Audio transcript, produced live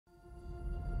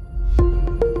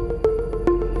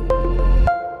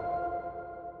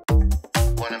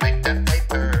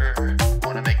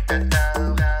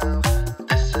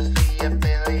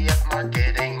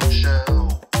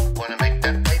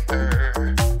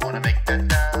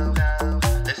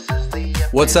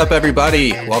What's up,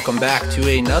 everybody? Welcome back to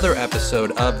another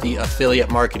episode of the Affiliate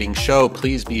Marketing Show.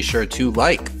 Please be sure to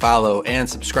like, follow, and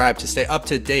subscribe to stay up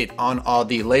to date on all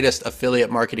the latest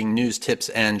affiliate marketing news, tips,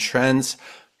 and trends.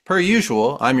 Per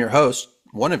usual, I'm your host,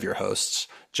 one of your hosts,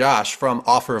 Josh from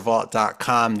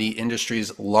OfferVault.com, the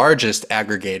industry's largest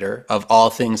aggregator of all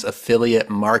things affiliate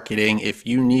marketing. If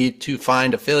you need to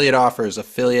find affiliate offers,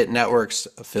 affiliate networks,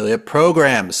 affiliate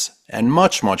programs, and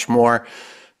much, much more,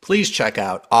 please check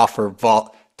out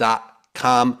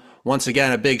OfferVault.com. Once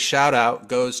again, a big shout out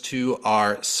goes to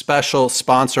our special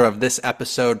sponsor of this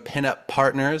episode, Pinup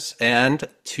Partners. And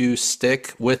to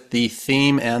stick with the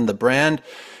theme and the brand,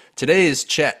 today's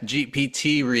Chat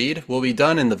GPT read will be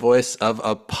done in the voice of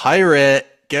a pirate.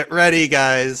 Get ready,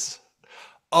 guys.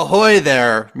 Ahoy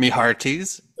there, me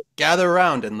hearties. Gather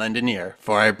round and lend an ear,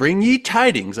 for I bring ye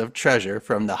tidings of treasure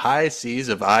from the high seas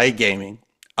of iGaming.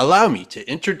 Allow me to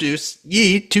introduce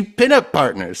ye to Pinup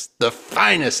Partners, the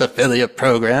finest affiliate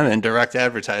program and direct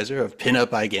advertiser of pinup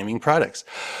iGaming products.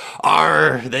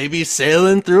 They be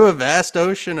sailing through a vast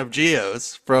ocean of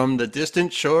geos, from the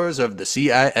distant shores of the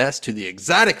CIS to the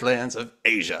exotic lands of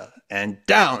Asia, and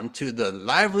down to the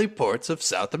lively ports of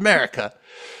South America.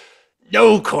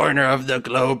 No corner of the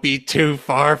globe be too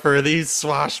far for these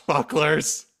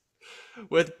swashbucklers.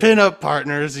 With Pinup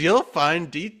Partners, you'll find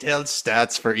detailed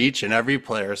stats for each and every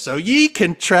player, so ye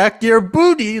can track your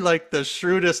booty like the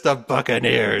shrewdest of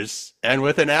buccaneers. And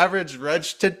with an average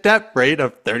reg-to-dep rate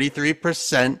of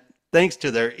 33%, thanks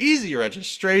to their easy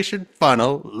registration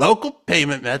funnel, local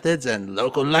payment methods, and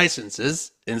local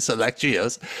licenses in select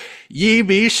geos, ye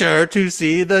be sure to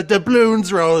see the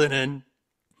doubloons rolling in.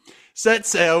 Set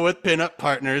sail with Pinup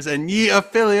Partners, and ye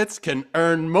affiliates can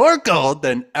earn more gold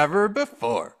than ever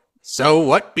before. So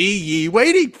what be ye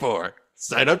waiting for?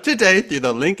 Sign up today through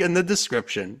the link in the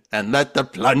description, and let the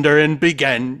plundering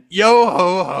begin. Yo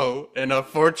ho ho, and a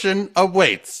fortune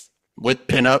awaits with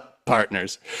Pinup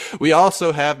Partners. We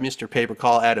also have Mr. Paper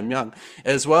Call Adam Young,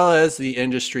 as well as the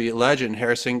industry legend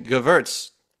Harrison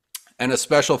Gevirtz, and a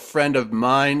special friend of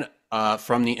mine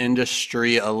from the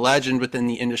industry, a legend within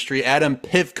the industry, Adam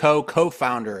Pivko,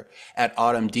 co-founder at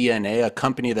Autumn DNA, a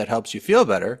company that helps you feel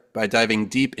better by diving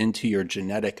deep into your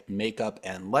genetic makeup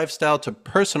and lifestyle to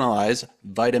personalize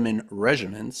vitamin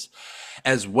regimens,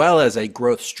 as well as a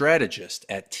growth strategist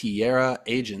at Tierra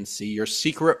Agency, your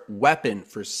secret weapon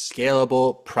for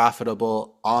scalable,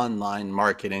 profitable online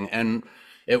marketing. And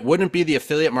it wouldn't be the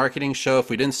Affiliate Marketing Show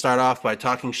if we didn't start off by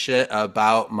talking shit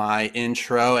about my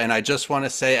intro. And I just want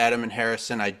to say, Adam and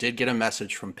Harrison, I did get a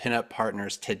message from Pinup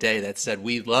Partners today that said,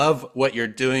 we love what you're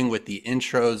doing with the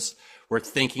intros. We're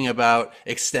thinking about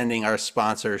extending our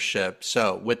sponsorship.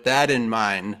 So with that in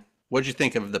mind, what'd you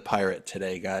think of the pirate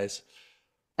today, guys?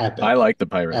 Epic. I like the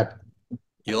pirate. Epic.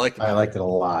 You like the I pirate? liked it a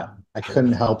lot. I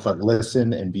couldn't help but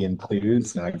listen and be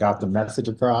enthused, and I got the message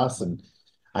across, and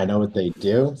I know what they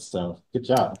do. So good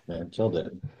job, man. Killed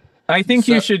it. I think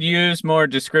you So, should use more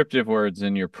descriptive words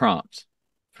in your prompt.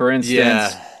 For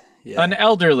instance, yeah, an yeah.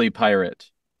 elderly pirate,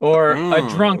 or a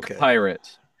drunk Okay.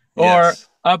 pirate, or Yes.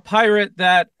 a pirate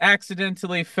that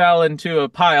accidentally fell into a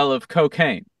pile of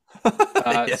cocaine.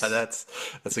 Yeah, that's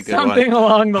a good one. Something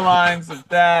along the lines of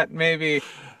that. Maybe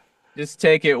just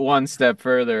take it one step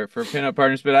further for Pinup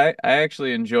Partners. But I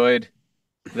actually enjoyed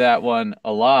that one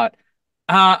a lot.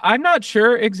 I'm not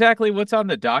sure exactly what's on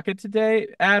the docket today,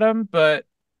 Adam, but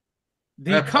I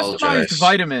the customized apologize.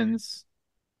 vitamins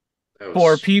That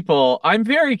for was people, I'm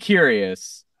very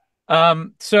curious.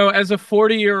 So as a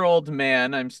 40-year-old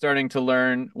man, I'm starting to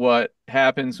learn what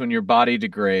happens when your body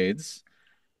degrades.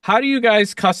 How do you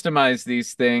guys customize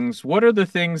these things? What are the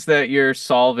things that you're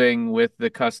solving with the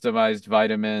customized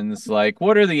vitamins? Like,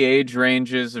 what are the age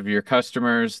ranges of your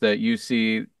customers that you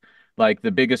see like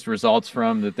the biggest results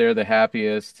from, that they're the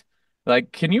happiest?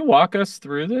 Like, can you walk us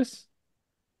through this?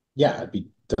 Yeah, I'd be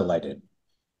delighted.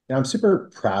 And I'm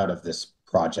super proud of this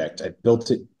project. I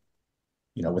built it,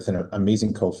 with an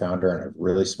amazing co-founder and a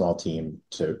really small team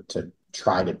to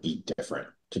try to be different,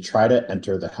 to try to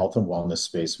enter the health and wellness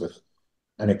space with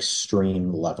an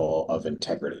extreme level of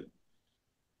integrity.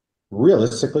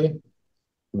 Realistically,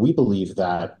 we believe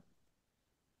that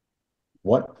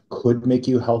what could make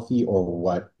you healthy or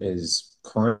what is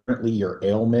currently your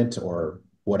ailment or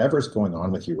whatever's going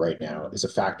on with you right now is a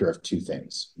factor of two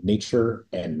things, nature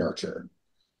and nurture.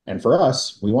 And for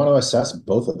us, we want to assess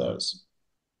both of those.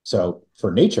 So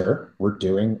for nature, we're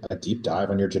doing a deep dive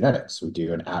on your genetics. We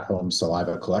do an at-home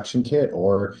saliva collection kit,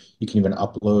 or you can even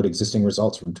upload existing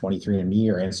results from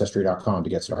 23andMe or Ancestry.com to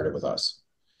get started with us.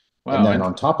 And Wow. then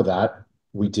on top of that,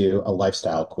 we do a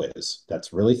lifestyle quiz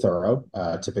that's really thorough.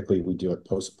 Typically, we do it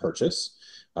post-purchase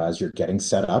as you're getting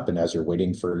set up and as you're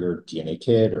waiting for your DNA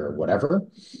kit or whatever.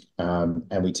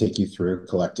 And we take you through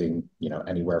collecting,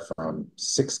 anywhere from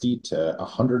 60 to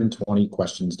 120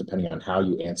 questions, depending on how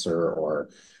you answer or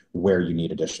where you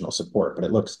need additional support. But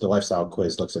the lifestyle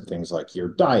quiz looks at things like your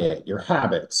diet, your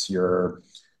habits, your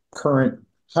current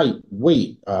height,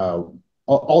 weight,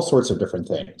 all sorts of different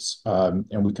things.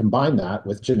 And we combine that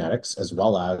with genetics as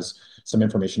well as some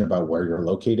information about where you're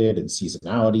located and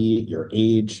seasonality, your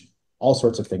age, all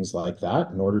sorts of things like that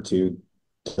in order to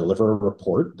deliver a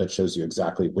report that shows you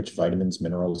exactly which vitamins,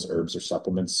 minerals, herbs, or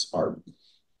supplements are,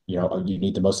 you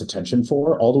need the most attention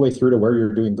for, all the way through to where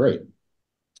you're doing great.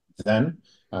 Then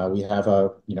we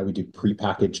do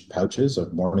prepackaged pouches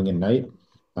of morning and night,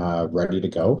 ready to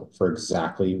go for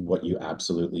exactly what you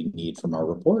absolutely need from our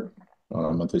report on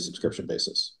a monthly subscription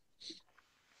basis.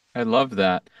 I love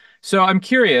that. So I'm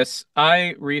curious.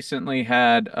 I recently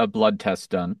had a blood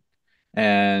test done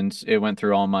and it went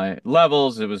through all my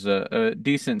levels. It was a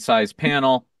decent sized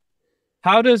panel.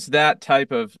 How does that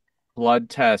type of blood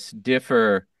test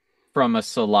differ from a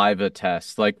saliva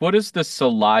test? Like, what does the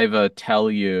saliva tell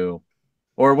you?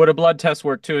 Or would a blood test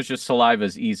work too? Is just saliva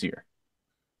is easier?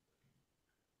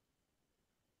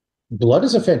 Blood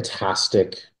is a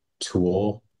fantastic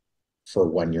tool for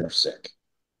when you're sick.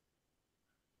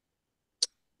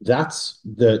 That's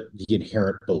the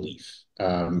inherent belief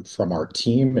from our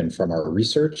team and from our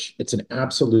research. It's an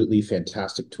absolutely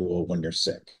fantastic tool when you're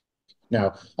sick.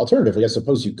 Now, alternatively, I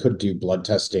suppose you could do blood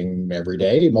testing every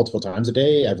day, multiple times a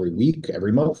day, every week,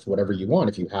 every month, whatever you want,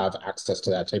 if you have access to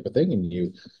that type of thing and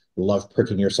you love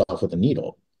pricking yourself with a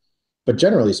needle. But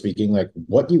generally speaking, like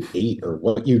what you ate or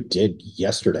what you did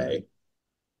yesterday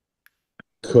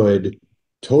could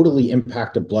totally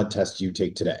impact a blood test you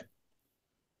take today.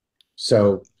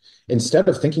 So instead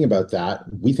of thinking about that,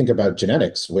 we think about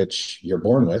genetics, which you're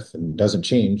born with and doesn't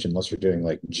change unless you're doing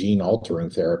like gene altering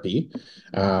therapy,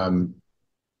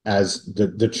 as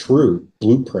the true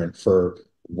blueprint for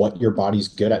what your body's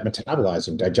good at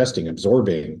metabolizing, digesting,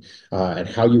 absorbing, and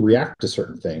how you react to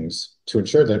certain things to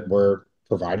ensure that we're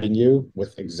providing you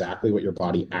with exactly what your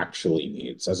body actually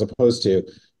needs, as opposed to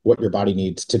what your body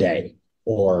needs today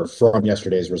or from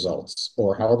yesterday's results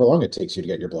or however long it takes you to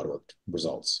get your blood work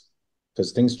results.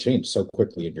 Because things change so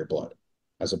quickly in your blood,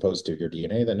 as opposed to your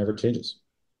DNA that never changes.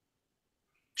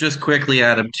 Just quickly,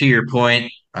 Adam, to your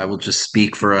point, I will just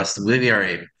speak for us. We are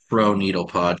a pro needle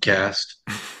podcast.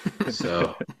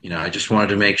 So, I just wanted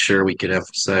to make sure we could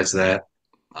emphasize that.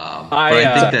 But I I think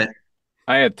uh that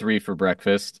I had three for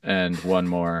breakfast and one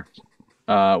more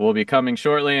will be coming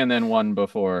shortly, and then one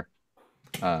before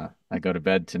I go to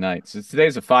bed tonight. So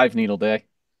today's a 5 needle day.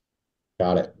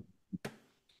 Got it.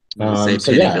 we'll say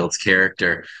So Penny yeah, builds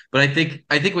character. But I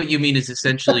think what you mean is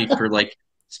essentially for like,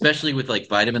 especially with like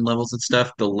vitamin levels and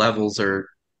stuff, the levels are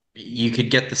you could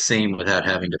get the same without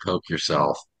having to poke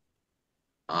yourself.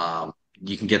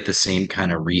 You can get the same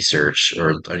kind of research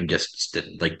or I guess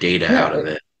like data out of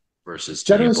yeah. it versus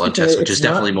doing a Generally blood speaking, test, which is it's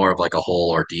definitely not. more of like a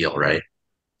whole ordeal, right?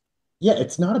 Yeah,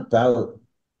 it's not about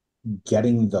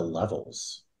getting the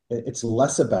levels. It's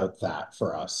less about that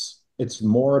for us. It's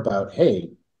more about, hey,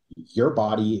 your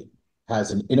body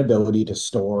has an inability to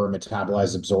store,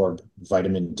 metabolize, absorb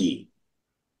vitamin D.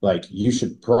 Like you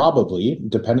should probably,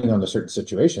 depending on the certain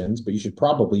situations, but you should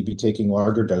probably be taking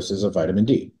larger doses of vitamin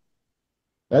D.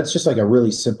 That's just like a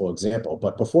really simple example.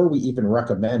 But before we even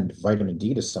recommend vitamin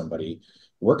D to somebody,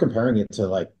 we're comparing it to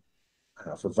like, I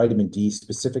don't know, for vitamin D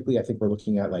specifically, I think we're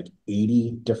looking at like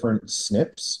 80 different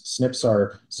SNPs. SNPs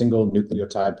are single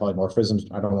nucleotide polymorphisms.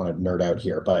 I don't want to nerd out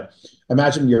here, but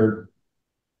imagine your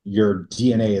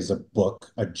DNA is a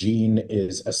book, a gene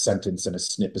is a sentence, and a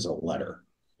SNP is a letter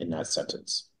in that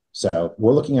sentence. So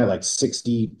we're looking at like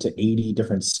 60 to 80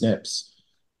 different SNPs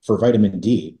for vitamin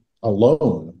D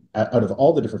alone out of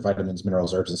all the different vitamins,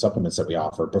 minerals, herbs, and supplements that we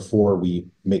offer before we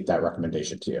make that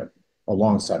recommendation to you,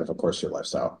 alongside of course, your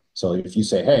lifestyle. So if you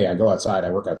say, hey, I go outside,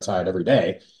 I work outside every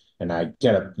day, and I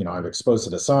I'm exposed to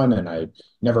the sun and I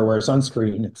never wear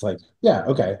sunscreen, it's like, yeah,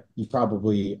 okay, you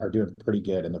probably are doing pretty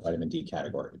good in the vitamin D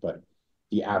category. But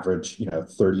the average,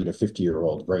 30 to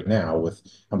 50-year-old right now, with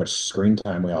how much screen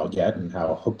time we all get and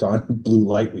how hooked on blue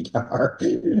light we are,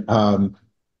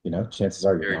 chances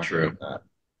are you're Very not true. getting that.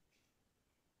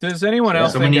 Does anyone So else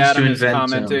yeah, Someone think needs to Adam is invent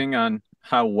commenting on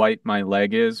how white my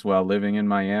leg is while living in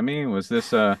Miami? Was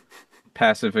this a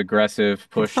passive aggressive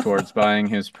push towards buying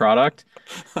his product?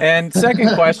 And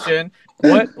second question,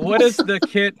 what is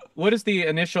the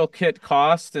initial kit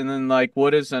cost? And then like what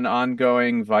does an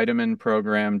ongoing vitamin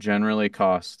program generally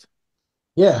cost?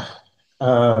 yeah.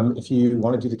 If you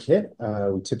want to do the kit,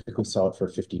 we typically sell it for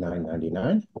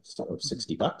 $59.99, so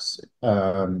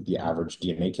 $60. The average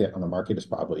DNA kit on the market is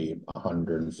probably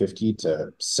 $150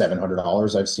 to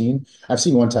 $700. I've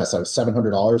seen one test that was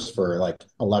 $700 for like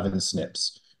 11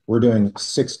 snips. We're doing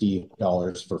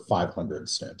 $60 for 500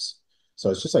 snips. So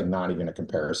it's just like not even a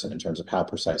comparison in terms of how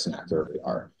precise and accurate we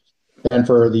are. And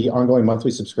for the ongoing monthly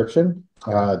subscription,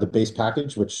 the base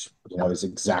package, which is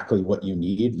exactly what you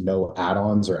need, no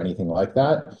add-ons or anything like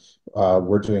that,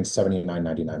 we're doing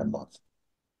 $79.99 a month.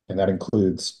 And that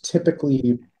includes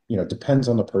typically, depends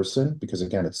on the person because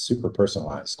again, it's super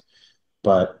personalized.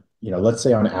 But let's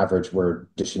say on average we're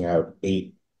dishing out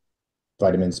 8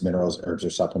 vitamins, minerals, herbs, or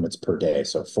supplements per day.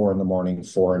 So 4 in the morning,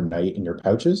 4 at night in your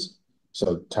pouches.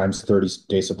 So times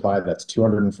 30-day supply, that's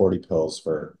 240 pills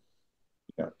for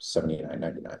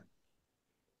 $79.99.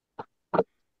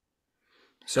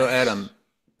 So Adam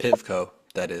Pivko,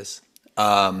 that is.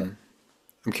 I'm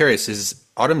curious, is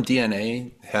Autumn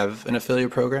DNA have an affiliate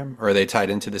program, or are they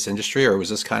tied into this industry, or was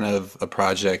this kind of a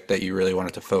project that you really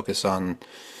wanted to focus on,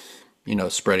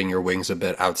 spreading your wings a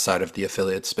bit outside of the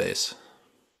affiliate space?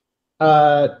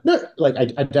 No, like I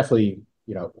definitely,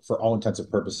 for all intents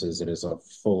and purposes, it is a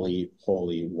fully,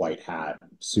 wholly white hat,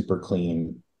 super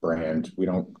clean brand. We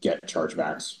don't get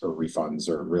chargebacks or refunds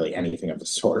or really anything of the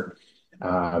sort.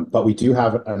 But we do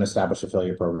have an established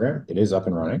affiliate program. It is up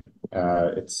and running.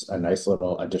 It's a nice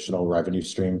little additional revenue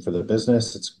stream for the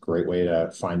business. It's a great way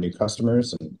to find new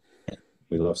customers, and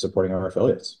we love supporting our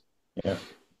affiliates. Yeah.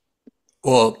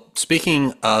 Well,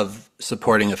 speaking of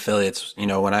supporting affiliates,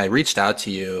 when I reached out to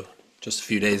you just a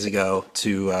few days ago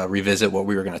to revisit what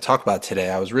we were going to talk about today,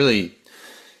 I was really,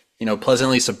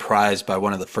 pleasantly surprised by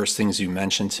one of the first things you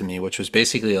mentioned to me, which was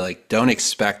basically like, don't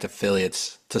expect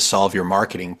affiliates to solve your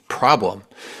marketing problem.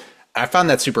 I found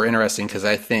that super interesting because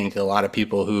I think a lot of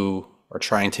people who are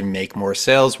trying to make more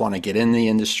sales want to get in the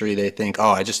industry. They think, oh,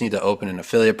 I just need to open an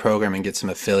affiliate program and get some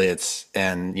affiliates,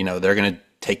 and they're going to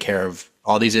take care of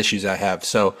all these issues I have.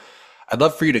 So I'd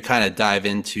love for you to kind of dive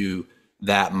into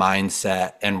that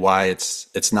mindset and why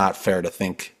it's not fair to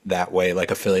think that way. Like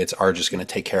affiliates are just going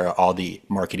to take care of all the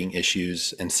marketing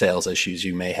issues and sales issues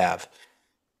you may have.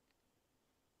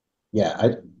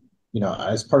 Yeah,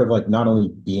 as part of like not only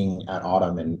being at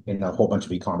Autumn and in a whole bunch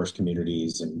of e-commerce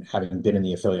communities and having been in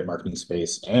the affiliate marketing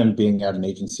space and being at an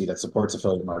agency that supports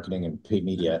affiliate marketing and paid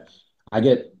media, I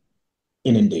get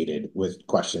inundated with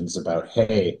questions about,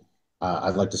 hey,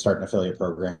 I'd like to start an affiliate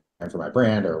program for my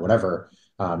brand or whatever.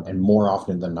 And more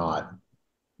often than not,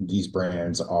 these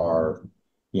brands are,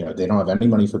 they don't have any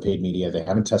money for paid media. They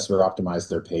haven't tested or optimized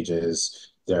their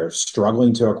pages. They're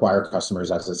struggling to acquire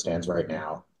customers as it stands right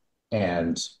now.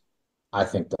 And I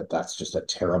think that that's just a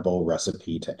terrible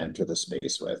recipe to enter the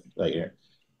space with. Like,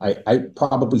 I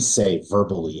probably say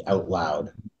verbally out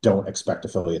loud, don't expect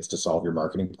affiliates to solve your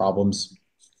marketing problems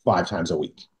 5 times a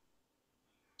week.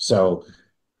 So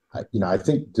I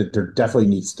think that there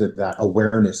definitely that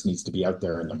awareness needs to be out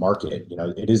there in the market.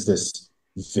 It is this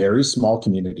very small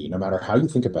community. No matter how you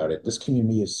think about it, this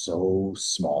community is so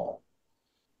small.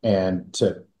 And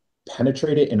to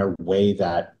penetrate it in a way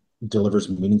that delivers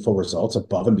meaningful results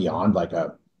above and beyond like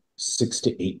a 6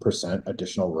 to 8%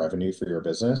 additional revenue for your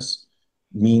business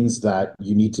means that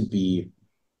you need to be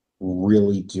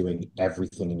really doing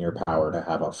everything in your power to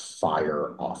have a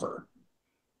fire offer.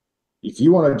 If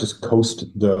you want to just coast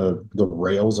the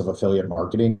rails of affiliate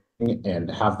marketing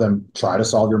and have them try to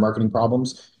solve your marketing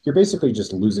problems, you're basically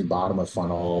just losing bottom of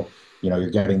funnel. You're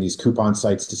getting these coupon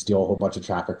sites to steal a whole bunch of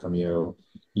traffic from you.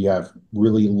 You have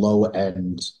really low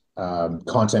end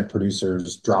content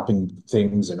producers dropping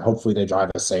things and hopefully they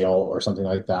drive a sale or something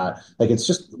like that. Like it's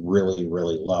just really,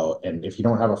 really low. And if you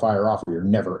don't have a fire offer, you're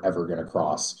never, ever going to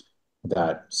cross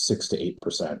that 6 to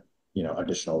 8%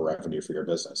 additional revenue for your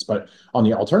business. But on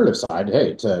the alternative side,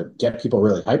 hey, to get people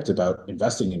really hyped about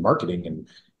investing in marketing and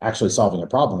actually solving a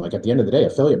problem, like at the end of the day,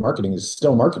 affiliate marketing is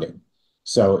still marketing.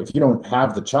 So if you don't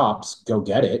have the chops, go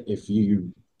get it. If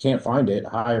you can't find it,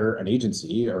 hire an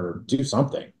agency or do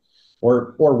something.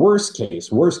 Or worst case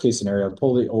scenario,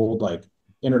 pull the old like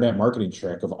internet marketing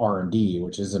trick of R&D,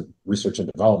 which isn't research and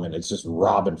development. It's just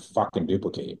rob and fucking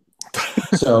duplicate.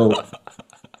 So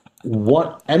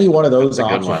any one of those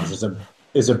options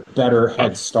is a better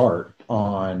head start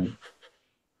on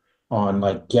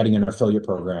like getting an affiliate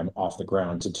program off the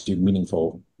ground to do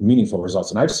meaningful results.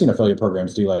 And I've seen affiliate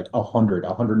programs do like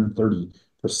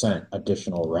 130%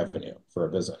 additional revenue for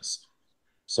a business.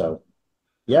 So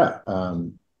yeah, I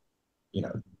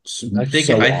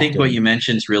think what you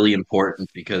mentioned is really important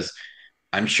because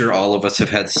I'm sure all of us have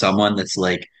had someone that's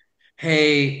like,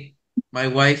 "Hey, my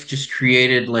wife just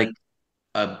created like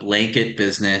a blanket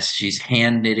business. She's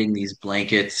hand knitting these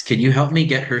blankets. Can you help me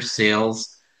get her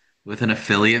sales with an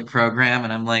affiliate program?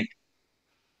 And I'm like,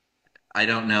 I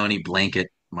don't know any blanket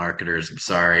marketers. I'm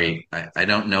sorry. I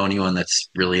don't know anyone that's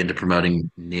really into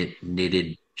promoting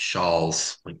knitted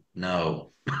shawls. Like,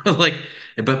 no. Like,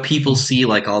 but people see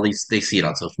like all these, they see it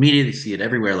on social media, they see it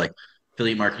everywhere, like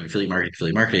affiliate marketing, affiliate marketing,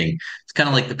 affiliate marketing. It's kind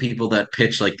of like the people that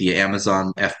pitch like the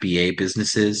Amazon FBA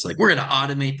businesses. Like, we're going to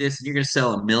automate this and you're going to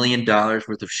sell $1 million worth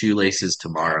of shoelaces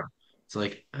tomorrow. It's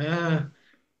like,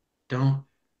 don't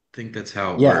think that's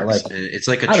how it Yeah, works. like, It's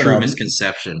like a I don't true know.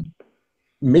 misconception.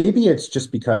 Maybe it's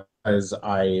just because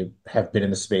I have been in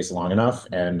the space long enough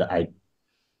and I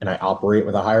operate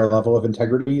with a higher level of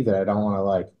integrity that I don't want to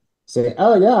like say,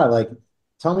 oh yeah, like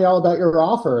tell me all about your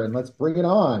offer and let's bring it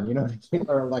on. You know what I mean?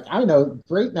 Or like, I know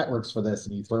great networks for this,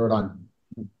 and you throw it on,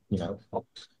 you know,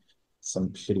 some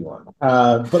shitty one.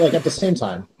 But like at the same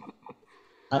time,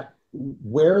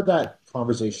 where that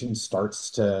conversation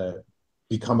starts to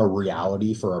become a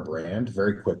reality for a brand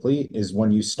very quickly is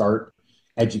when you start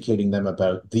educating them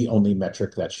about the only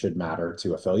metric that should matter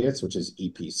to affiliates, which is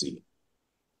EPC.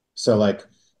 So like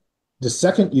the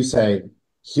second you say,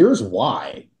 here's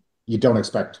why you don't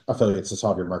expect affiliates to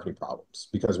solve your marketing problems.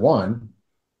 Because one,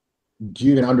 do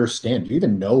you even understand? Do you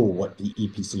even know what the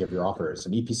EPC of your offer is?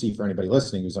 And EPC, for anybody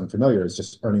listening who's unfamiliar, is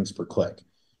just earnings per click.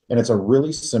 And it's a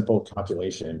really simple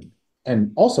calculation.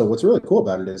 And also, what's really cool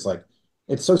about it is like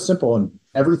it's so simple, and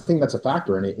everything that's a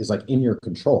factor in it is like in your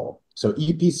control. So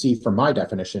EPC, from my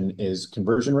definition, is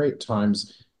conversion rate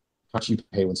times how much you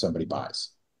pay when somebody buys.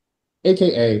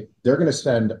 AKA, they're going to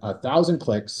send 1,000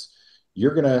 clicks.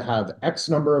 You're going to have X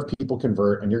number of people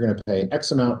convert, and you're going to pay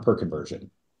X amount per conversion.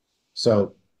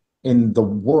 So in the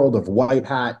world of white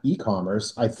hat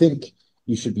e-commerce, I think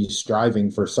you should be striving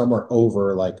for somewhere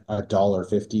over like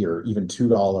 $1.50 or even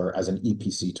 $2 as an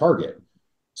EPC target.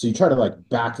 So you try to like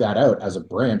back that out as a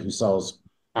brand who sells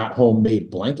at-home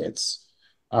made blankets.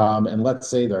 And let's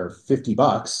say they're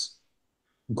 $50.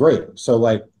 Great. So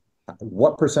like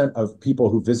what percent of people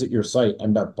who visit your site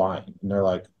end up buying? And they're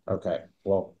like, okay,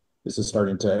 well, this is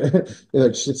starting to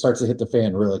like shit starts to hit the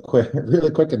fan really quick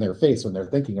in their face when they're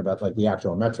thinking about like the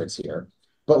actual metrics here.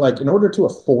 But like in order to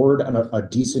afford a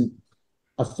decent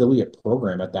affiliate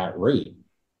program at that rate,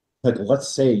 like let's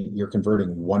say you're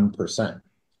converting 1%,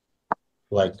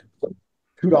 like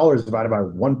 $2 divided by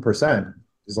 1%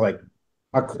 is like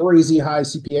a crazy high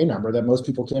CPA number that most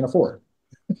people can't afford.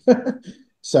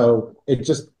 So it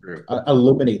just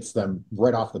eliminates them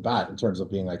right off the bat in terms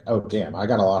of being like, oh, damn, I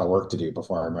got a lot of work to do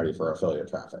before I'm ready for affiliate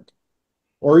traffic,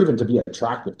 or even to be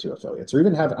attractive to affiliates, or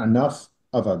even have enough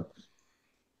of a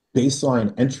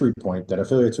baseline entry point that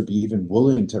affiliates would be even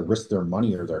willing to risk their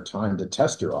money or their time to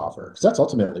test your offer. Because that's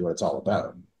ultimately what it's all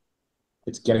about.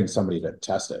 It's getting somebody to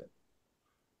test it.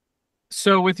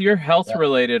 So with your health Yeah.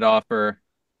 related offer,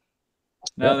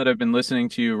 now Yeah. that I've been listening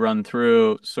to you run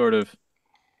through sort of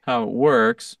how it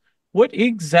works, what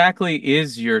exactly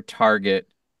is your target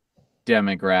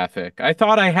demographic? I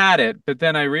thought I had it, but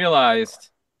then I realized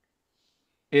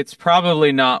it's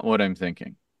probably not what I'm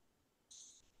thinking.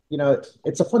 You know,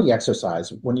 it's a funny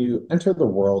exercise when you enter the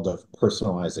world of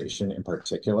personalization in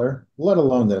particular, let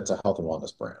alone that it's a health and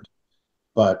wellness brand.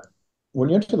 But when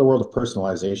you enter the world of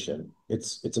personalization,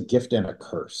 it's a gift and a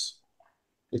curse.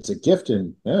 It's a gift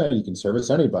and you can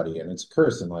service anybody, and it's a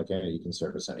curse and like you can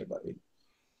service anybody.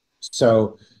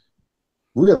 So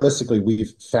realistically,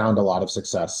 we've found a lot of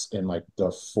success in like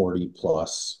the 40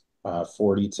 plus,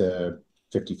 40 to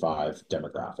 55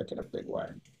 demographic in a big way.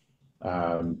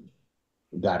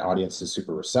 That audience is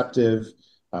super receptive.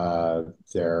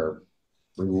 They're,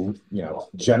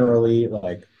 generally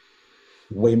like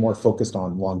way more focused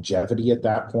on longevity at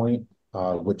that point,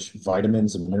 which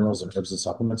vitamins and minerals and herbs and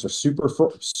supplements are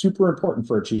super important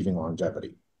for achieving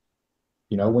longevity.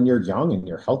 You know, when you're young and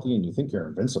you're healthy and you think you're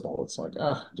invincible, it's like,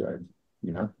 do I,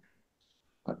 you know,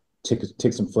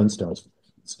 take some Flintstones.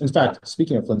 In fact,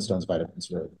 speaking of Flintstones vitamins,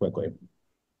 really quickly,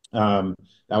 that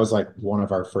was like one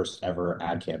of our first ever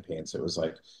ad campaigns. It was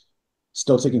like,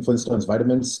 still taking Flintstones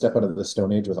vitamins, step out of the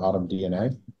Stone Age with Autumn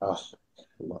DNA. Oh, I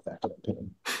love that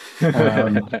campaign.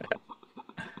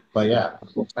 But yeah,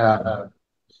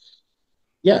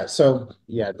 yeah. So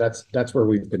yeah, that's where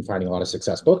we've been finding a lot of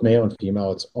success, both male and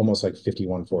female. It's almost like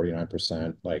 51,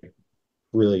 49%, like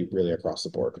really, really across the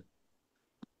board.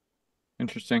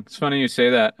 Interesting. It's funny you say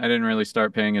that. I didn't really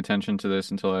start paying attention to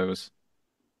this until I was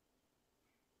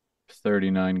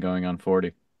 39 going on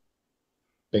 40.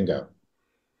 Bingo.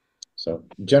 So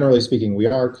generally speaking, we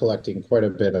are collecting quite a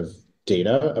bit of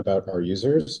data about our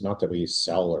users. Not that we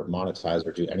sell or monetize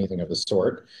or do anything of the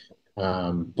sort,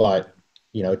 but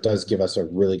it does give us a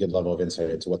really good level of insight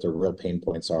into what their real pain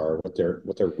points are, what their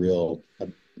real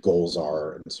goals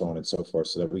are, and so on and so forth,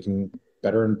 so that we can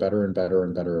better and better and better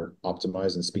and better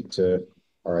optimize and speak to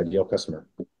our ideal customer,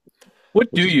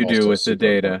 What do which is you do also with the super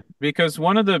data? important. Because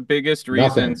one of the biggest Nothing.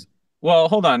 reasons, well,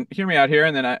 hold on, hear me out here,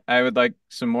 and then I would like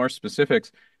some more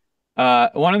specifics.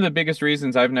 One of the biggest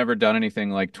reasons I've never done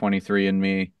anything like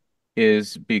 23andMe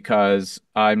is because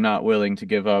I'm not willing to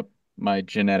give up my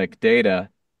genetic data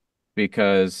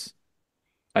because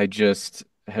I just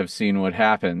have seen what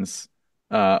happens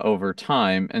over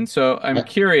time. And so I'm I,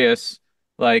 curious,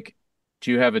 like,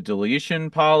 do you have a deletion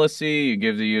policy? You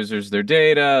give the users their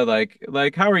data?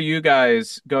 Like how are you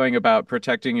guys going about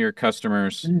protecting your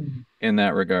customers in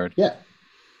that regard? yeah,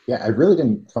 yeah, I really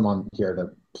didn't come on here to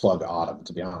plug Autumn,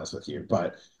 to be honest with you,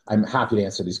 but I'm happy to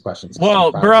answer these questions because I'm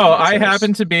Well, proud of the bro, I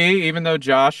happen answers. to be, even though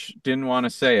Josh didn't want to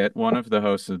say it, one of the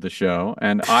hosts of the show,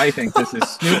 and I think this is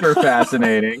super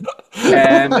fascinating.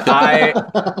 And I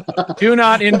do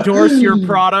not endorse your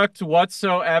product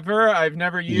whatsoever. I've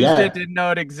never used it, Yeah, didn't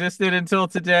know it existed until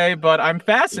today, but I'm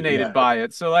fascinated yeah. by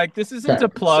it. So, like, this isn't Okay. a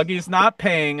plug. He's not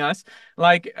paying us.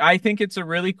 Like, I think it's a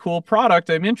really cool product.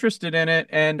 I'm interested in it.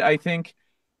 And I think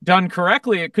done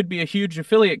correctly, it could be a huge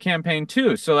affiliate campaign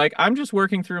too. So, like, I'm just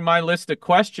working through my list of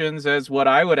questions as what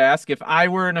I would ask if I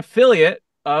were an affiliate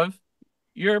of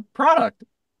your product.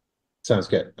 Sounds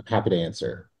good. I'm happy to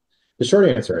answer. The short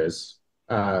answer is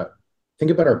uh,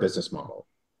 think about our business model.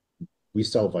 We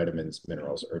sell vitamins,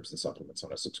 minerals, herbs, and supplements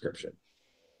on a subscription.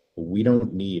 We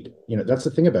don't need, that's the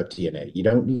thing about DNA. You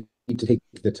don't need to take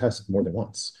the test more than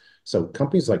once. So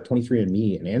companies like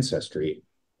 23andMe and Ancestry,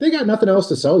 they got nothing else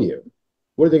to sell you.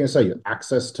 What are they going to sell you?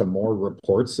 Access to more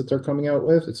reports that they're coming out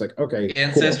with? It's like, okay, cool.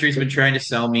 Ancestry's been trying to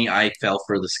sell me. I fell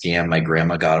for the scam. My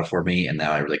grandma got it for me, and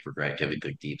now I like regret giving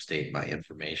the deep state my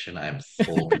information. I'm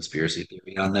full conspiracy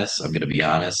theory on this. I'm going to be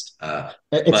honest.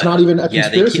 It's not But even a yeah,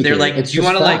 conspiracy they're theory. like, It's do you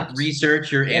just want to like fact.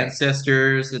 research your Yeah,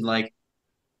 ancestors? And like,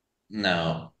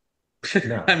 no,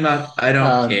 no. I'm not. I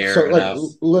don't So care like enough.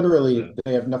 literally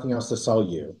they have nothing else to sell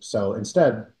you. So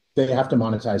instead they have to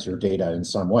monetize your data in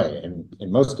some way. And in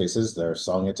most cases, they're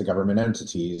selling it to government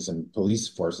entities and police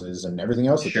forces and everything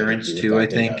else that they can Insurance do with too, I that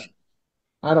think. data.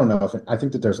 I don't know if I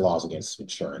think that there's laws against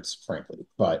insurance, frankly,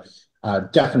 but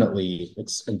definitely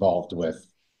it's involved with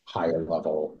higher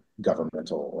level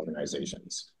governmental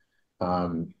organizations.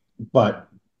 But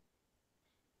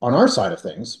on our side of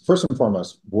things, first and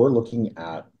foremost, we're looking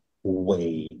at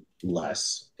way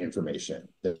less information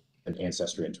than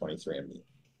Ancestry and 23andMe.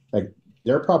 Like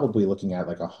they're probably looking at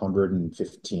like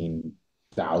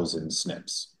 115,000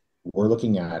 SNPs. We're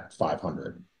looking at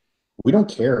 500. We don't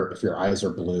care if your eyes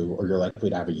are blue or you're likely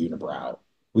to have a unibrow.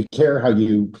 We care how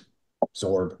you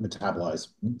absorb, metabolize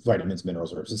vitamins,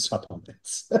 minerals, herbs, and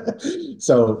supplements.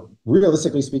 So,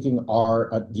 realistically speaking,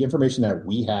 our the information that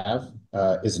we have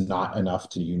is not enough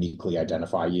to uniquely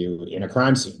identify you in a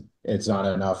crime scene. It's not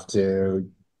enough to,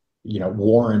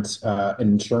 warrant an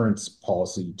insurance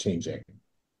policy changing.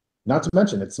 Not to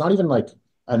mention, it's not even like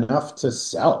enough to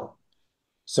sell.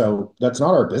 So that's not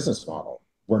our business model.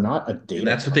 We're not a And data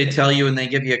that's what they tell company. you when they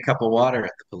give you a cup of water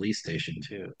at the police station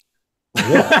too.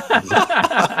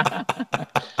 Yeah,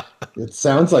 it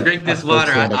sounds like Drink a this water.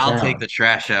 firsthand I'll take account. the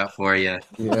trash out for you.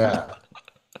 Yeah.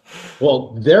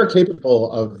 Well, they're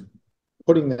capable of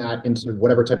putting that into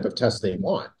whatever type of test they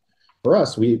want. For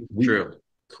us, we True.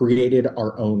 created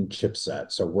our own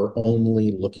chipset, so we're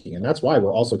only looking, and that's why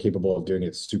we're also capable of doing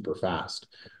it super fast.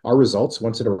 Our results,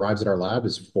 once it arrives at our lab,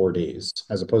 is 4 days,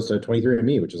 as opposed to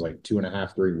 23andMe, which is like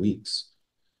 2.5, 3 weeks.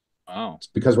 Wow. It's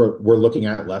because we're looking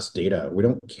at less data. We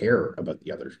don't care about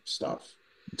the other stuff.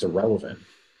 It's irrelevant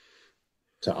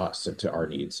to us and to our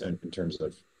needs and in terms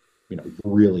of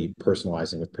really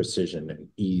personalizing with precision and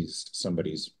ease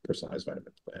somebody's personalized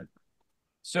vitamin plan.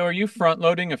 So are you front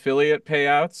loading affiliate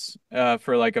payouts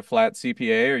for like a flat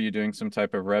CPA? Or are you doing some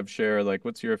type of rev share? Like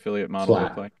what's your affiliate model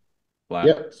look Flat. like? Flat.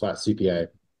 Yep, flat CPA,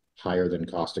 higher than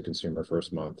cost to consumer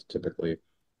first month typically.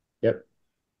 Yep.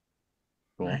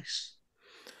 Cool. Nice.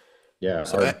 Yeah,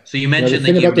 So our So you the mentioned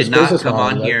that thing you about did this not business come model,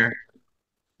 on like, here.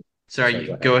 sorry, go Sorry,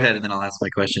 ahead. go ahead and then I'll ask my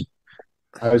question.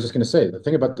 I was just going to say the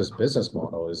thing about this business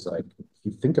model is like if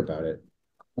you think about it,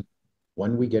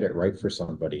 when we get it right for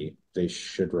somebody, they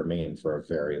should remain for a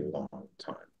very long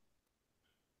time.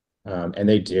 And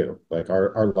they do. Like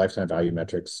our lifetime value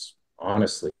metrics,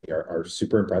 honestly, are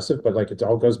super impressive. But like it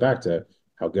all goes back to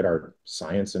how good our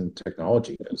science and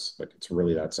technology is. Like it's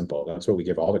really that simple. That's what we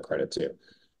give all the credit to.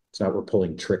 It's not we're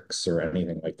pulling tricks or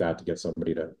anything like that to get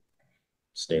somebody to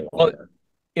stay Well, longer.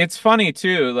 it's funny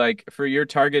too, like for your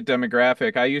target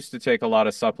demographic, I used to take a lot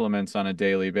of supplements on a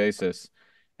daily basis.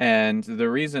 And the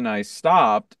reason I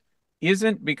stopped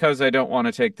isn't because I don't want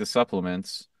to take the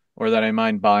supplements or that I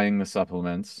mind buying the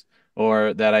supplements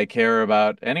or that I care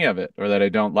about any of it or that I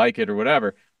don't like it or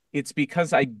whatever. It's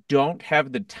because I don't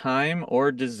have the time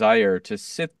or desire to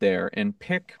sit there and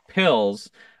pick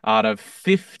pills out of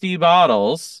 50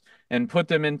 bottles and put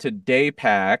them into day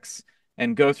packs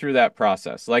and go through that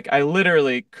process. Like I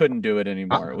literally couldn't do it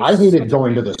anymore. It was I hated such a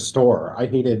going to pain. the store. I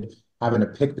hated having to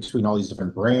pick between all these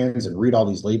different brands and read all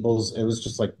these labels. It was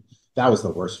just like that was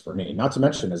the worst for me. Not to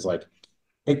mention is like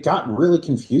it got really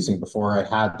confusing before I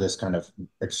had this kind of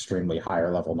extremely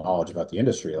higher level knowledge about the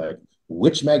industry. Like,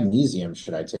 which magnesium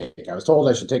should I take? I was told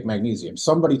I should take magnesium.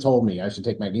 Somebody told me I should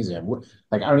take magnesium.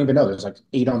 Like, I don't even know. There's like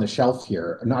 8 on the shelf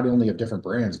here, not only of different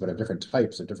brands, but of different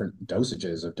types, of different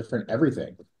dosages, of different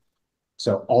everything.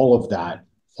 So all of that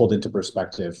pulled into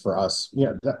perspective for us.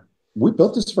 We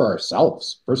built this for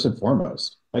ourselves, first and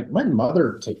foremost. Like, my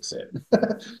mother takes it.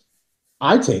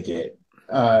 I take it.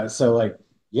 So like,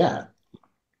 yeah,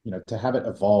 to have it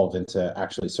evolve into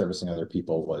actually servicing other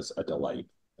people was a delight.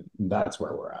 That's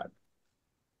where we're at.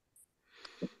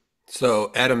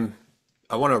 So, Adam,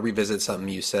 I want to revisit something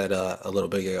you said a little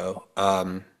bit ago,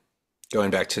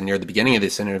 going back to near the beginning of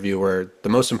this interview, where the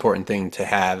most important thing to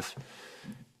have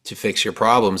to fix your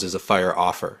problems is a fire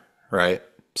offer, right?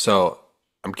 So,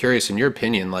 I'm curious, in your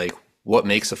opinion, like what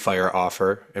makes a fire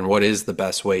offer and what is the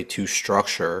best way to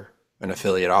structure an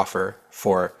affiliate offer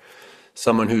for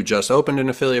someone who just opened an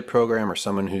affiliate program or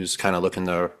someone who's kind of looking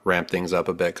to ramp things up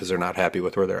a bit because they're not happy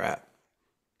with where they're at?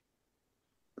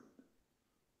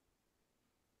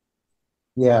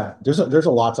 Yeah, there's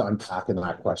a lot to unpack in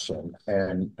that question.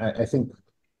 And I think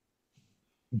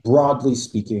broadly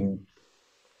speaking,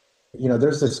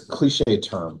 there's this cliche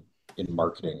term in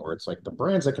marketing where it's like the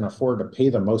brands that can afford to pay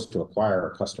the most to acquire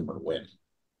a customer win.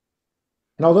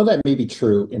 And although that may be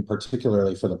true in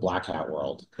particularly for the black hat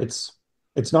world, it's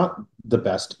not the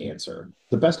best answer.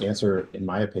 The best answer, in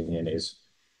my opinion, is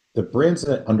the brands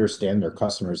that understand their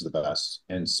customers the best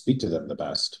and speak to them the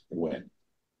best win.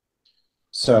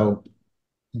 So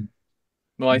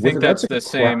Well, I with think regards that's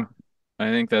to the crap, same. I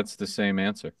think that's the same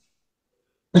answer.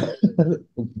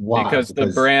 why? Because the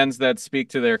Because brands that speak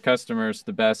to their customers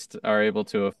the best are able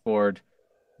to afford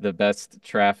the best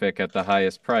traffic at the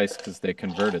highest price because they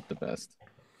convert it the best.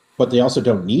 but they also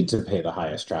don't need to pay the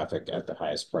highest traffic at the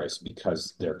highest price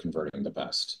because they're converting the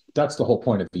best. That's the whole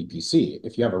point of EPC.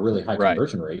 If you have a really high Right.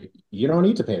 conversion rate, you don't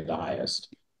need to pay the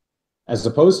highest. As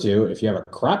opposed to if you have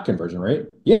a crap conversion rate,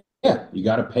 yeah, you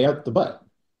got to pay out the butt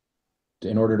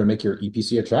in order to make your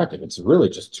EPC attractive. It's really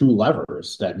just 2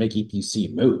 levers that make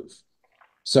EPC move.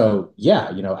 So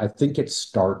yeah, I think it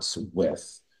starts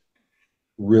with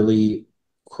really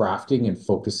crafting and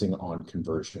focusing on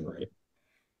conversion rate.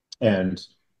 And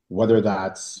whether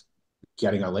that's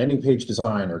getting a landing page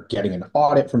design or getting an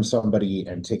audit from somebody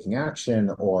and taking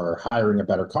action or hiring a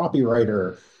better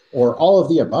copywriter or all of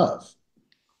the above.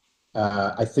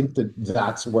 I think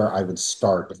that's where I would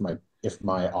start if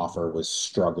my offer was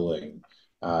struggling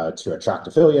to attract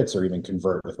affiliates or even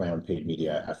convert with my own paid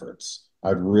media efforts. I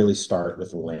would really start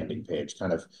with a landing page,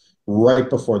 kind of right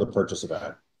before the purchase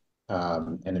event,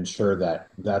 and ensure that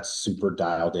that's super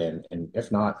dialed in. And if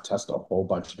not, test a whole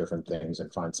bunch of different things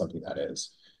and find something that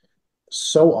is.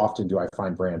 So often do I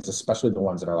find brands, especially the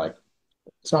ones that are like,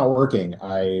 it's not working.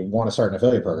 I want to start an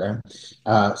affiliate program.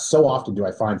 So often do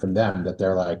I find from them that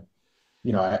they're like,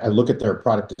 I look at their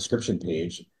product description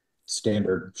page,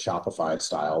 standard Shopify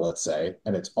style, let's say,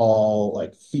 and it's all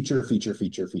like feature, feature,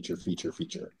 feature, feature, feature,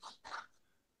 feature.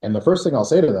 And the first thing I'll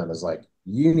say to them is like,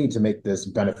 you need to make this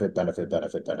benefit, benefit,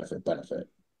 benefit, benefit, benefit.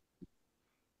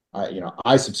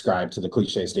 I subscribe to the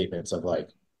cliche statements of like,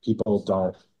 people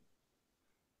don't,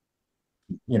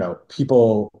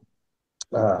 people,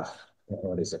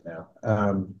 what is it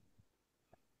now?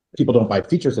 People don't buy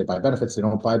features, they buy benefits. They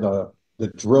don't buy the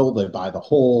drill, they buy the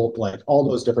whole, like all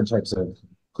those different types of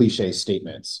cliche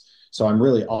statements. So I'm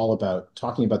really all about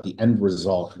talking about the end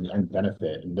result and the end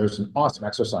benefit. And there's an awesome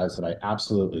exercise that I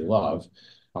absolutely love.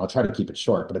 I'll try to keep it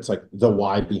short, but it's like the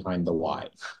why behind the why.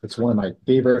 It's one of my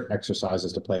favorite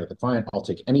exercises to play with the client. I'll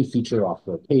take any feature off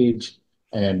their page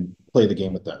and play the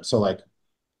game with them. So like,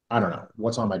 I don't know,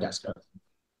 what's on my desk?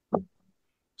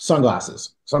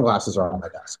 Sunglasses. Sunglasses are on my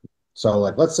desk. So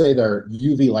like, let's say they're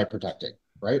UV light protecting,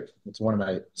 right? It's one of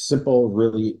my simple,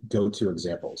 really go-to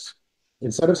examples.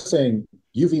 Instead of saying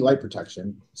UV light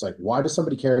protection, it's like, why does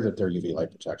somebody care that they're UV light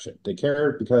protection? They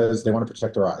care because they want to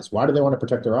protect their eyes. Why do they want to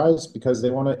protect their eyes? Because they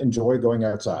want to enjoy going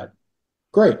outside.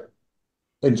 Great.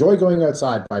 Enjoy going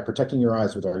outside by protecting your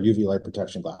eyes with our UV light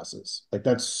protection glasses. Like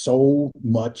that's so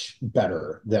much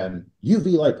better than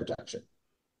UV light protection.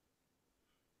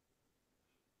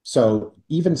 So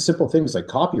even simple things like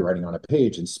copywriting on a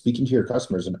page and speaking to your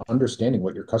customers and understanding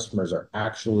what your customers are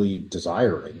actually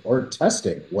desiring or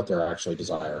testing what they're actually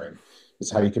desiring is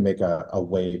how you can make a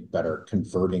way better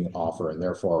converting offer and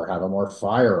therefore have a more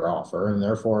fire offer and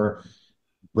therefore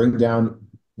bring down,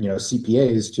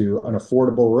 CPAs to an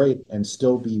affordable rate and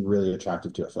still be really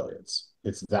attractive to affiliates.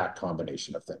 It's that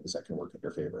combination of things that can work in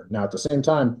your favor. Now, at the same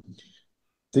time,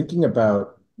 thinking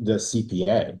about the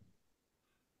CPA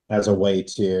as a way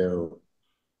to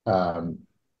um,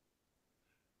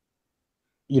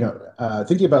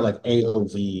 thinking about like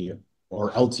AOV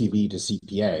or LTV to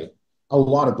CPA, a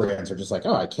lot of brands are just like,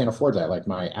 oh, I can't afford that. Like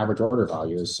my average order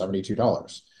value is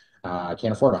 $72. I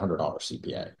can't afford a $100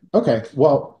 CPA. Okay,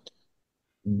 well,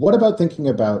 what about thinking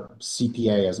about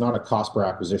CPA as not a cost per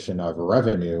acquisition of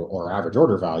revenue or average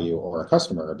order value or a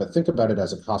customer, but think about it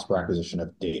as a cost per acquisition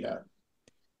of data.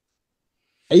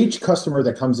 Each customer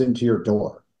that comes into your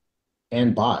door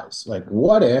and buys. Like,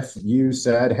 what if you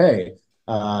said, hey,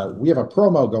 we have a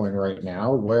promo going right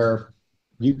now where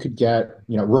you could get,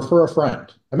 refer a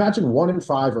friend. Imagine 1 in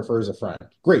 5 refers a friend.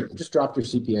 Great. You just dropped your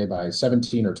CPA by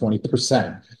 17 or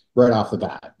 20% right off the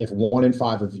bat. If 1 in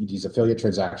 5 of these affiliate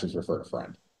transactions refer a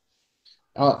friend.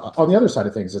 On the other side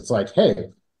of things, it's like,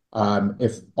 hey,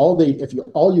 if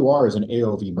all you are is an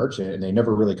AOV merchant and they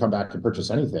never really come back and purchase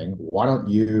anything, why don't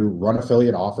you run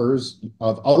affiliate offers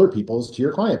of other people's to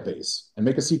your client base and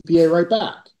make a CPA right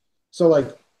back? So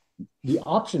like the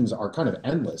options are kind of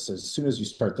endless as soon as you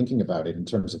start thinking about it in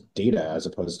terms of data as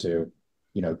opposed to,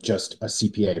 just a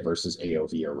CPA versus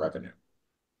AOV or revenue.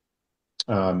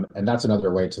 And that's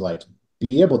another way to like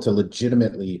be able to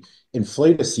legitimately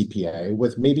inflate a CPA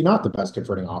with maybe not the best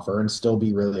converting offer and still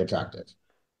be really attractive.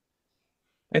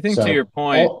 I think to your So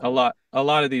point, all a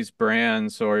lot of these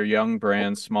brands or young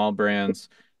brands, small brands,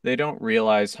 they don't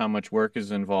realize how much work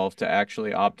is involved to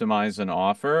actually optimize an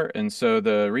offer. And so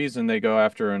the reason they go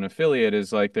after an affiliate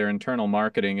is like their internal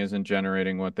marketing isn't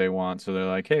generating what they want. So they're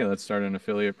like, hey, let's start an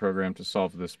affiliate program to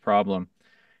solve this problem.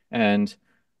 And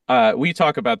we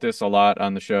talk about this a lot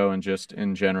on the show and just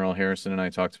in general. Harrison and I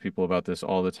talk to people about this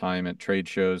all the time at trade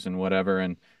shows and whatever.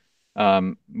 And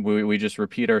we just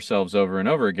repeat ourselves over and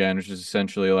over again, which is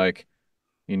essentially like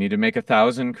you need to make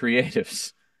 1,000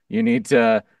 creatives. You need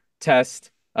to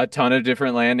test a ton of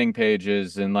different landing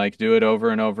pages and like do it over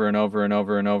and over and over and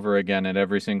over and over again at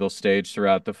every single stage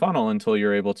throughout the funnel until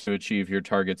you're able to achieve your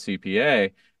target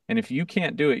CPA. And if you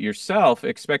can't do it yourself,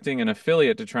 expecting an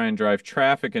affiliate to try and drive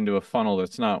traffic into a funnel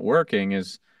that's not working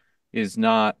is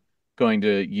not going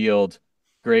to yield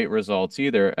great results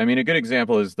either. I mean, a good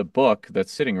example is the book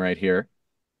that's sitting right here.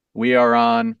 We are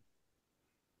on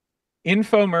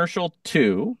infomercial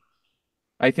 2,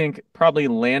 I think probably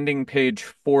landing page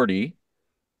 40,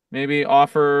 maybe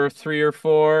offer 3 or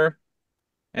 4,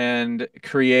 and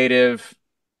creative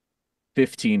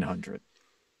 1,500.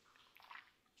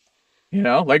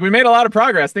 Like we made a lot of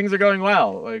progress. Things are going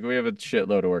well. Like we have a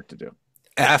shitload of work to do.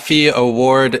 Effie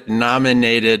Award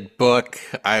nominated book,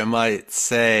 I might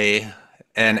say.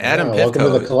 And Adam Yeah, welcome to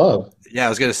the Pivko, club. yeah, I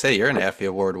was going to say you're an Effie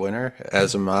Award winner,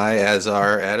 as am I, as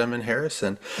are Adam and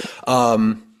Harrison.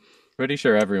 Um, Pretty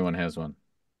sure everyone has one.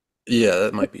 yeah,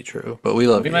 that might be true, but we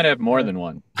love We you. might have more than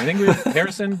one. I think we have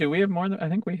Harrison, do we have more than I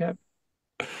think we have?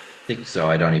 I think so.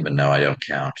 I don't even know. I don't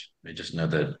count. I just know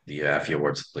that the Affy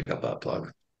Awards like a butt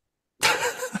plug.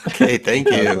 Okay, thank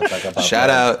Does you. look like a butt Shout plug.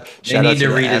 out, They shout out need to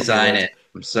to the Effie redesign Awards. it.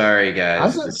 I'm sorry,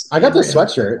 guys. I got the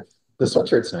sweatshirt. The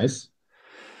sweatshirt's nice.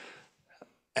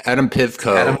 Adam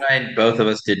Adam Pivko. and I, both of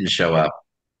us didn't show up.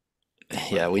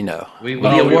 Yeah, we know. We the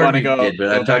Oh, we award want to we go did, but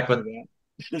go I'm talking back to about that.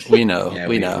 We know. yeah,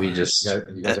 We we know. we just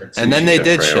You guys are And then too they a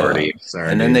did show priority. up. Sorry,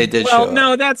 And then they dude. did Well, show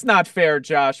no, up. that's not fair,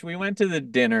 Josh. We went to the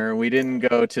dinner. We didn't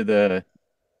go to the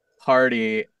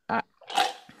party.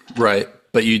 Right.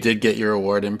 But you did get your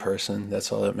award in person.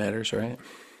 That's all that matters, right?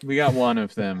 We got one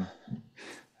of them.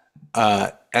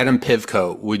 Adam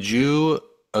Pivko, would you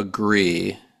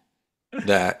agree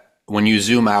that when you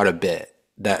zoom out a bit,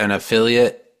 that an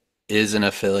affiliate is an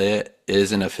affiliate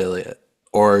is an affiliate?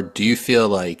 Or do you feel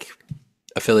like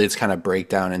affiliates kind of break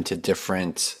down into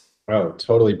different, Oh,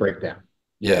 totally breakdown.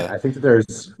 Yeah, yeah, I think that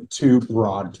there's two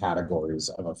broad categories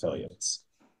of affiliates.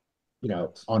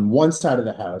 On one side of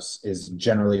the house is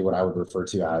generally what I would refer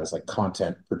to as like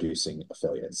content producing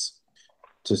affiliates.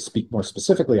 To speak more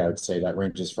specifically, I would say that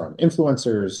ranges from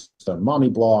influencers to mommy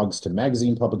blogs to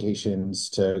magazine publications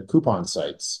to coupon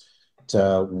sites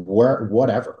to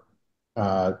whatever,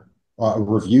 uh, a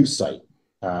review site.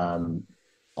 Um,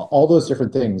 all those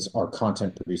different things are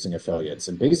content producing affiliates.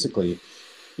 And basically,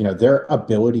 their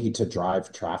ability to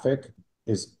drive traffic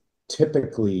is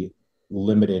typically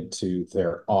limited to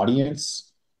their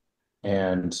audience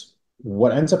And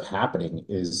what ends up happening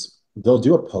is they'll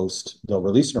do a post, they'll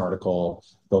release an article,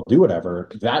 they'll do whatever.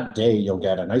 That day, you'll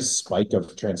get a nice spike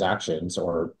of transactions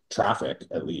or traffic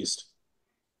at least.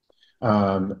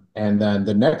 And then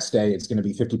the next day, it's going to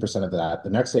be 50% of that. The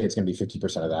next day, it's going to be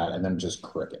 50% of that, and then just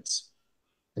crickets.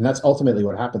 And that's ultimately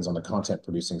what happens on the content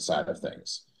producing side of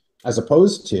things, as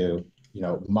opposed to,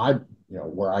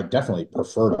 where I definitely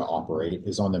prefer to operate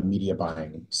is on the media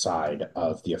buying side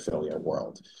of the affiliate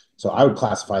world. So I would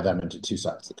classify them into two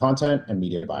sides, the content and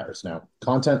media buyers. Now,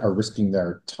 content are risking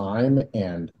their time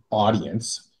and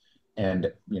audience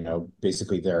and,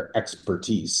 basically their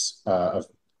expertise of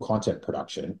content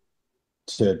production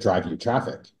to drive you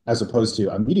traffic, as opposed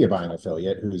to a media buying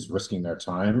affiliate who's risking their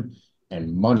time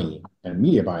and money and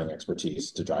media buying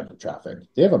expertise to drive the traffic.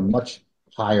 They have a much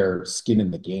higher skin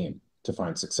in the game to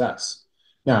find success.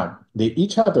 Now, they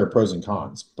each have their pros and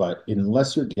cons, but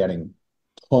unless you're getting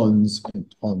tons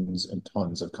and tons and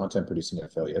tons of content producing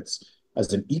affiliates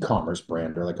as an e-commerce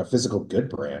brand or like a physical good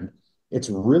brand, it's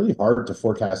really hard to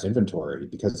forecast inventory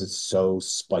because it's so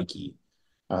spiky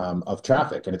of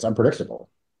traffic and it's unpredictable.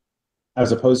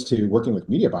 As opposed to working with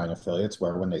media buying affiliates,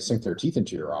 where when they sink their teeth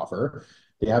into your offer,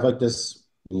 they have like this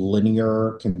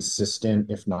linear, consistent,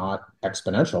 if not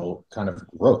exponential kind of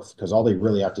growth, because all they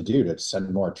really have to do to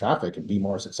send more traffic and be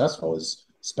more successful is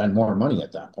spend more money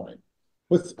at that point.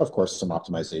 With, of course, some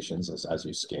optimizations as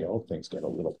you scale, things get a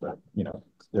little bit,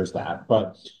 there's that.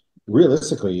 But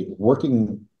realistically,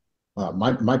 working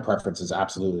my preference is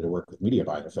absolutely to work with media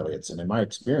buying affiliates. And in my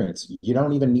experience, you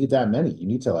don't even need that many. You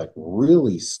need to like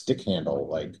really stick handle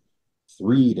like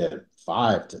 3 to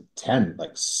 5 to 10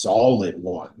 like solid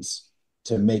ones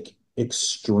to make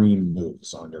extreme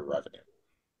moves on your revenue.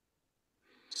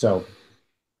 So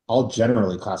I'll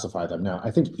generally classify them now. I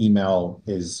think email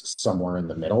is somewhere in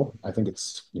the middle. I think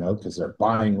it's, because they're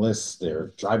buying lists,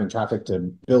 they're driving traffic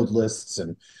to build lists,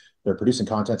 and they're producing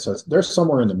content. So they're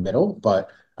somewhere in the middle, but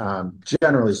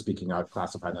generally speaking, I would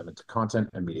classify them into content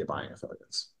and media buying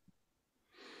affiliates.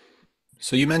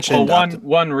 So you mentioned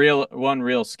one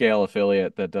real scale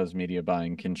affiliate that does media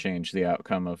buying can change the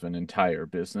outcome of an entire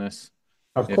business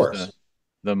Of if course.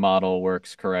 the model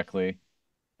works correctly.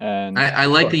 And I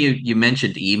like that you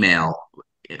mentioned email.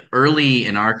 Early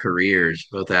in our careers,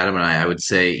 both Adam and I would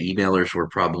say emailers were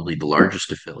probably the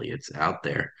largest affiliates out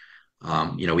there.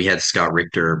 We had Scott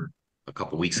Richter a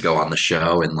couple weeks ago on the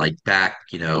show, and like back,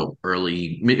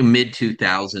 early mid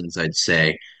 2000s, I'd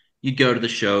say you'd go to the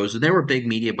shows, and there were big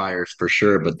media buyers for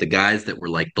sure, but the guys that were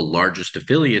like the largest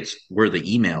affiliates were the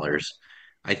emailers.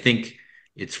 I think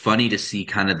it's funny to see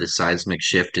kind of the seismic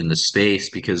shift in the space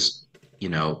because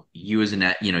you as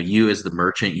the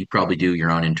merchant, you probably do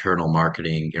your own internal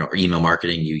marketing, or email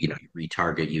marketing. You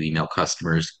retarget, you email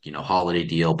customers, holiday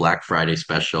deal, Black Friday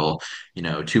special,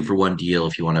 2-for-1 deal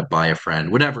if you want to buy a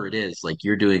friend, whatever it is. Like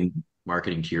you're doing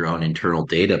marketing to your own internal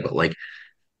data, but like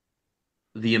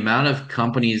the amount of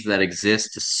companies that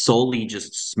exist to solely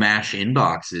just smash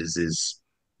inboxes is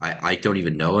I don't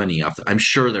even know any of them. I'm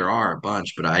sure there are a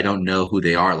bunch, but I don't know who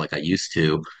they are like I used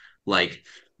to. Like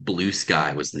Blue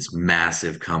Sky was this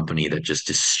massive company that just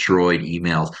destroyed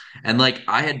emails. And like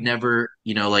I had never,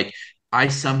 like I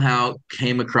somehow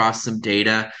came across some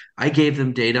data. I gave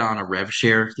them data on a rev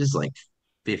share. This is like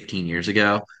 15 years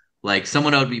ago. Like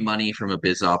someone owed me money from a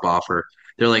biz op offer.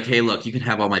 They're like, hey, look, you can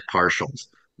have all my partials.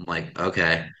 I'm like,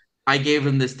 okay. I gave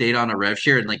them this data on a rev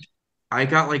share, and like I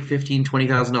got like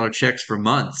 $15,000-$20,000 checks for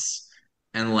months.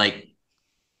 And like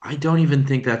I don't even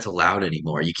think that's allowed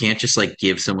anymore. You can't just like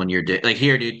give someone your like,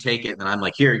 here, dude, take it. And I'm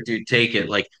like, here, dude, take it.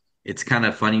 Like it's kind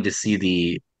of funny to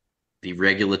see the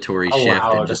regulatory shift and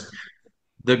Allowed. just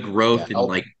the Yeah. growth in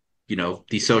like,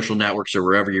 these social networks or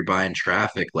wherever you're buying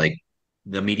traffic. Like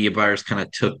the media buyers kind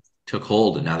of took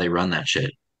hold and now they run that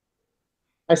shit.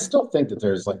 I still think that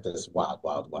there's like this wild,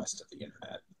 wild west of the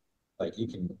internet. Like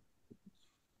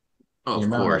Oh, the of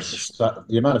amount of course.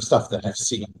 stuff, that I've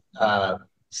seen. So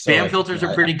Spam like, filters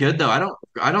are pretty good though.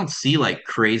 I don't see like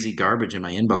crazy garbage in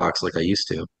my inbox like I used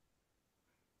to.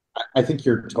 I think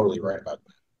you're totally right about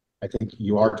that. I think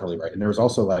you are totally right. And there was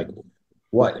also like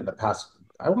what in the past,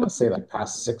 I want to say like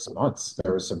past 6 months,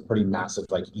 there was some pretty massive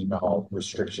like email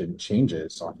restriction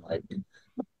changes on like,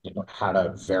 how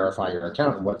to verify your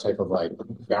account and what type of like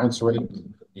bounce rate,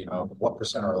 what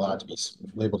percent are allowed to be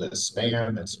labeled as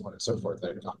spam and so on and so forth.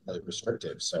 They're not really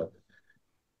restrictive. So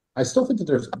I still think that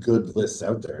there's good lists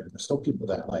out there. There's still people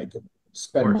that like Of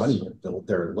spend money course. to build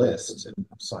their lists and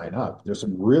sign up. There's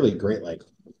some really great like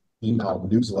email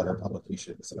newsletter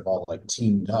publications that have all like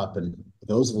teamed up, and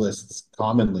those lists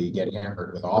commonly get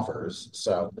hammered with offers.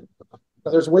 So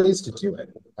But there's ways to do it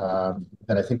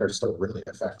that I think are still really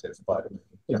effective. But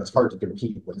it's hard to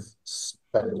compete with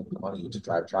spending money to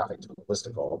drive traffic to a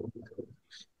listicle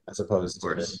as opposed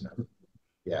to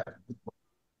yeah.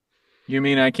 You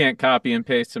mean I can't copy and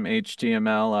paste some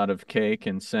HTML out of Cake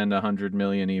and send 100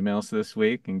 million emails this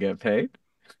week and get paid?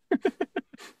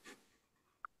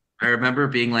 I remember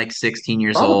being like 16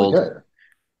 years Probably old good.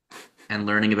 and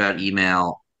learning about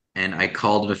email. And I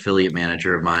called an affiliate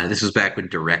manager of mine. This was back when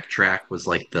Direct Track was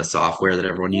like the software that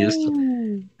everyone used.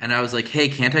 Ooh. And I was like, hey,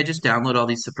 can't I just download all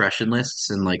these suppression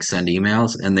lists and like send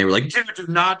emails? And they were like, dude, do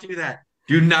not do that.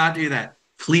 Do not do that.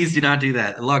 Please do not do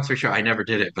that. And long story short, I never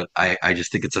did it, but I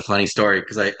just think it's a funny story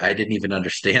because I didn't even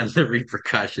understand the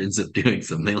repercussions of doing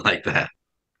something like that.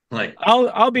 Like,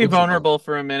 I'll be Oops. vulnerable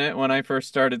for a minute. When I first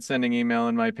started sending email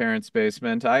in my parents'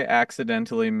 basement, I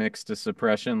accidentally mixed a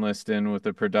suppression list in with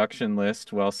a production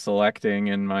list while selecting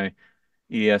in my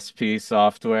ESP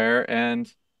software,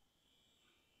 and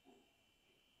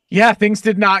yeah, things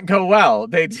did not go well.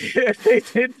 They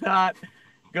did not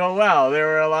go well. There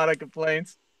were a lot of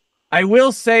complaints. I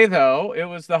will say though, it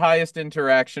was the highest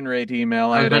interaction rate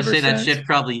email I I was had about to ever say that sent. shit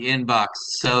probably inbox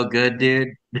so good, dude.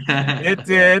 It Yeah.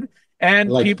 did.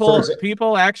 And Like for example,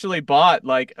 people actually bought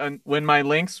like when my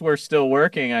links were still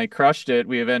working, I crushed it.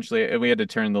 We had to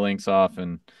turn the links off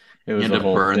and it You was had a to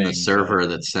whole burn the thing, but server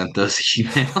that sent those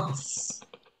emails.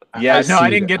 I yeah, no, I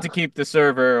see didn't get to keep the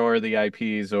server or the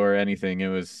IPs or anything. It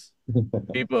was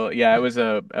people, yeah, it was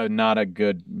a not a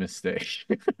good mistake.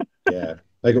 Yeah.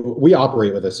 Like we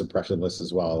operate with a suppression list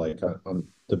as well, like on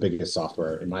the biggest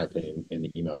software, in my opinion, in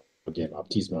the email game,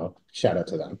 Optismo. Shout out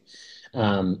to them.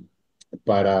 Um,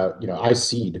 but I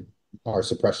seed our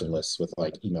suppression lists with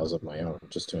like emails of my own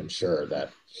just to ensure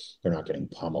that they're not getting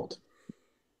pummeled.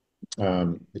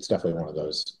 It's definitely one of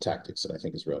those tactics that I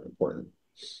think is really important.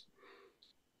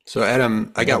 So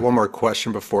Adam, I got Yeah. one more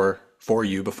question for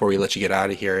you before we let you get out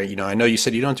of here. I know you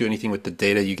said you don't do anything with the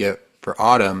data you get for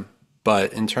Autumn,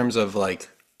 but in terms of like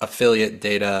affiliate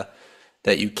data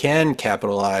that you can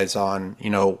capitalize on,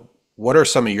 what are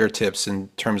some of your tips in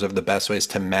terms of the best ways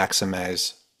to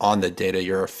maximize on the data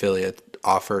your affiliate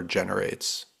offer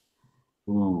generates?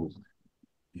 Ooh,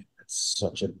 that's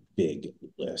such a big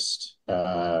list.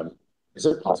 Is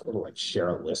it possible to like share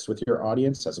a list with your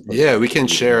audience as opposed to Yeah, like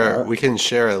just reading it we out? can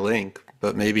share a link,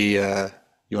 but maybe you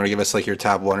want to give us like your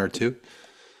top one or two,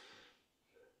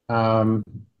 Um,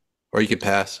 or you could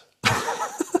pass.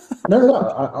 No, no,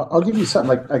 no. I'll give you something.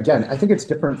 Like again, I think it's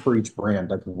different for each brand.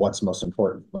 Like what's most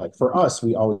important. Like for us,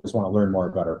 we always want to learn more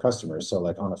about our customers. So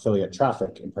like on affiliate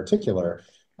traffic in particular,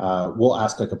 we'll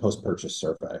ask like a post-purchase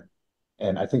survey,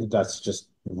 and I think that's just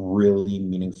really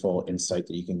meaningful insight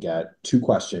that you can get. Two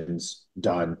questions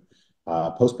done,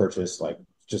 post-purchase. Like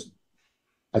just,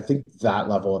 I think that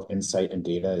level of insight and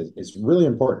data is really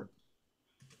important.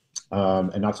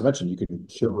 And not to mention, you can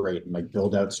curate and like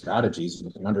build out strategies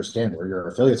and understand where your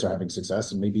affiliates are having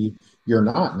success and maybe you're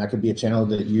not. And that could be a channel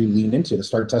that you lean into to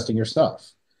start testing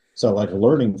yourself. So like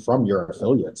learning from your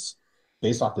affiliates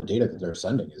based off the data that they're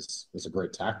sending is a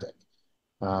great tactic.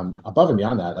 Above and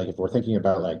beyond that, like if we're thinking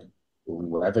about like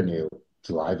revenue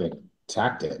driving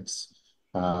tactics,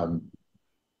 um,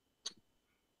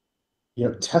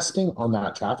 testing on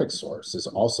that traffic source is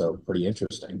also pretty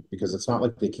interesting because it's not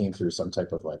like they came through some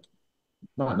type of like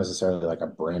not necessarily like a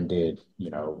branded,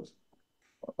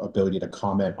 ability to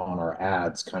comment on our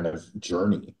ads kind of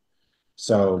journey.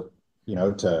 So,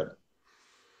 to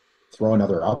throw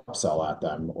another upsell at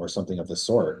them or something of the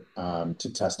sort,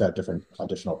 to test out different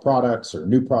additional products or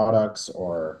new products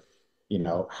or,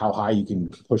 how high you can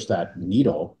push that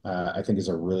needle, I think is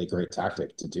a really great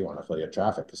tactic to do on affiliate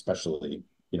traffic, especially,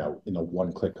 in the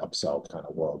one-click upsell kind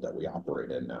of world that we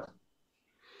operate in now.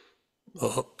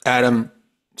 Well, Adam,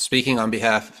 speaking on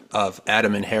behalf of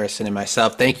Adam and Harrison and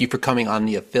myself, thank you for coming on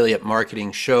the Affiliate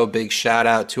Marketing Show. Big shout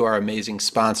out to our amazing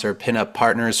sponsor, Pinup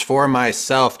Partners. For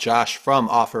myself, Josh from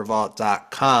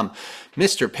OfferVault.com,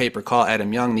 Mr. Paper Call,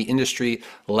 Adam Young, the industry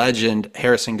legend,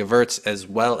 Harrison Gevirtz, as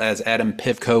well as Adam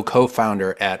Pivko,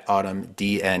 co-founder at Autumn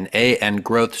DNA and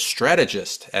growth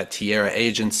strategist at Tierra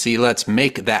Agency. Let's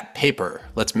make that paper.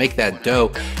 Let's make that dough.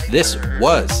 This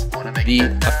was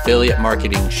the Affiliate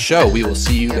Marketing Show. We will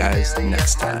see you guys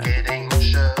next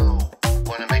time.